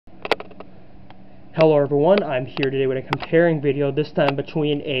Hello everyone, I'm here today with a comparing video, this time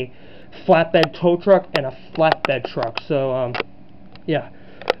between a flatbed tow truck and a flatbed truck. So, yeah,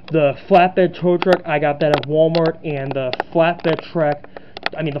 the flatbed tow truck, I got that at Walmart, and the flatbed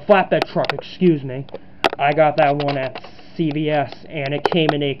truck, excuse me, I got that one at CVS, and it came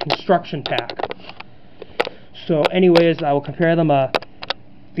in a construction pack. So anyways, I will compare them.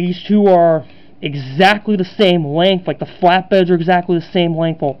 These two are exactly the same length, like the flatbeds are exactly the same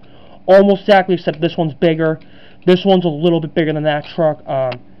length, well, almost exactly, except this one's bigger. This one's a little bit bigger than that truck.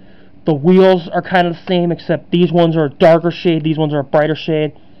 The wheels are kind of the same, except these ones are a darker shade, these ones are a brighter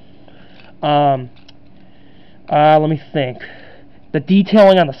shade. Let me think. The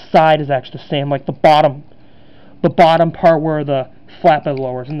detailing on the side is actually the same, like the bottom part where the flatbed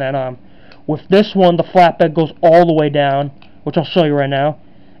lowers, and then with this one, the flatbed goes all the way down, which I'll show you right now.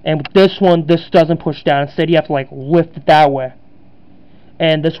 And with this one, this doesn't push down. Instead, you have to like lift it that way.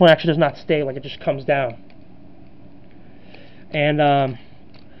 And this one actually does not stay, like it just comes down. And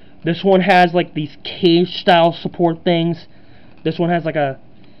this one has like these cage style support things. This one has like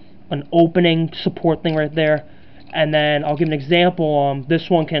an opening support thing right there. And then I'll give an example. This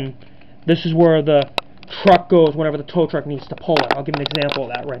is where the truck goes whenever the tow truck needs to pull it. I'll give an example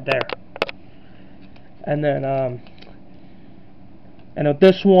of that right there. And then and with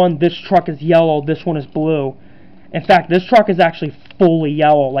this one, this truck is yellow, this one is blue. In fact, this truck is actually fully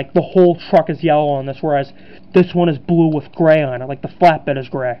yellow, like the whole truck is yellow on this, whereas this one is blue with gray on it, like the flatbed is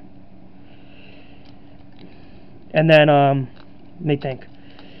gray. And then, let me think.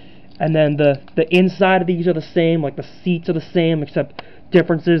 And then the inside of these are the same, like the seats are the same, except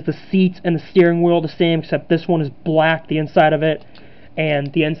differences, the seats and the steering wheel are the same, except this one is black, the inside of it,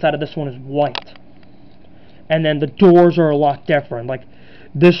 and the inside of this one is white. And then the doors are a lot different, like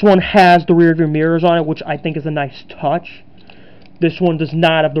this one has the rear view mirrors on it, which I think is a nice touch. This one does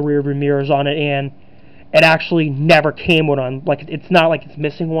not have the rear view mirrors on it, and it actually never came with one. Like, it's not like it's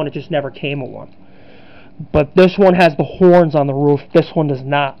missing one, it just never came with one. But this one has the horns on the roof, this one does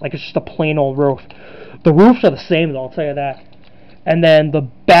not. Like, it's just a plain old roof. The roofs are the same though, I'll tell you that. And then the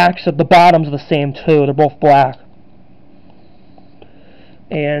bottoms are the same too, they're both black.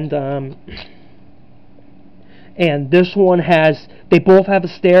 And this one they both have the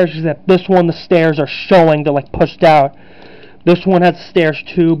stairs, except this one the stairs are showing, they're like pushed out. This one has stairs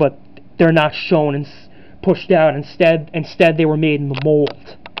too, but they're not shown and pushed out. Instead they were made in the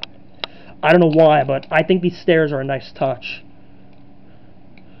mold. I don't know why, but I think these stairs are a nice touch.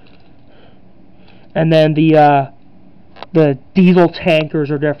 And then the diesel tankers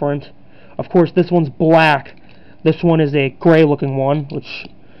are different. Of course, this one's black. This one is a gray looking one, which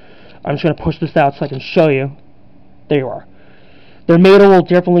I'm just going to push this out so I can show you. There you are. They're made a little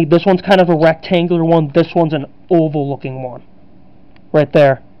differently. This one's kind of a rectangular one. This one's an oval looking one. Right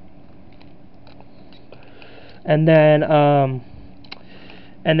there. And then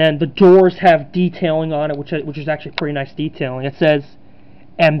the doors have detailing on it, which is actually pretty nice detailing. It says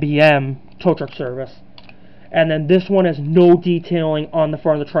MBM, tow truck service. And then this one has no detailing on the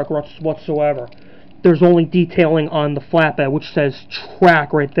front of the truck whatsoever. There's only detailing on the flatbed, which says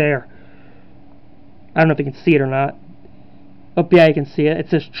track right there. I don't know if you can see it or not. Oh, yeah, you can see it. It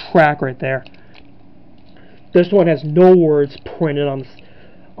says track right there. This one has no words printed on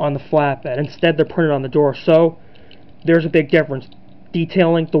the flatbed. Instead, they're printed on the door. So, there's a big difference.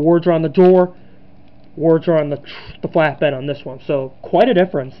 Detailing, the words are on the door. Words are on the flatbed on this one. So, quite a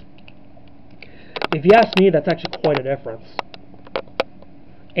difference. If you ask me, that's actually quite a difference.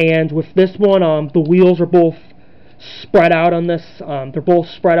 And with this one, the wheels are both spread out on this. They're both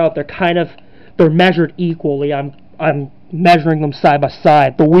spread out. They're measured equally. I'm measuring them side by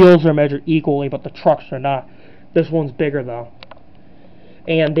side. The wheels are measured equally, but the trucks are not. This one's bigger though.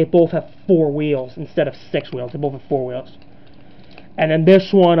 And they both have 4 wheels instead of 6 wheels. They both have 4 wheels. And then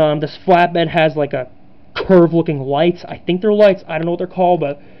this one, this flatbed has like a curved-looking lights. I think they're lights. I don't know what they're called,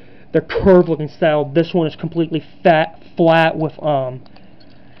 but they're curved-looking style. This one is completely flat with and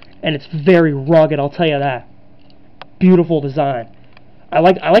it's very rugged. I'll tell you that. Beautiful design. I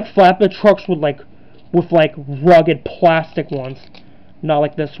like flatbed trucks with rugged plastic ones, not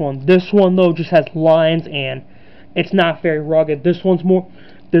like this one. This one though just has lines and it's not very rugged. This one's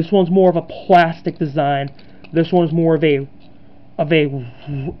more of a plastic design. This one's more of a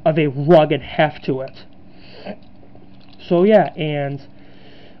rugged heft to it. So yeah, and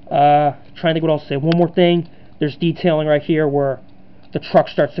trying to think what else to say. One more thing. There's detailing right here where the truck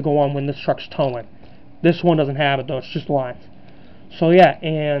starts to go on when this truck's towing. This one doesn't have it though. It's just lines. So yeah,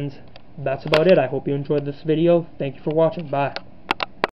 and that's about it. I hope you enjoyed this video. Thank you for watching. Bye.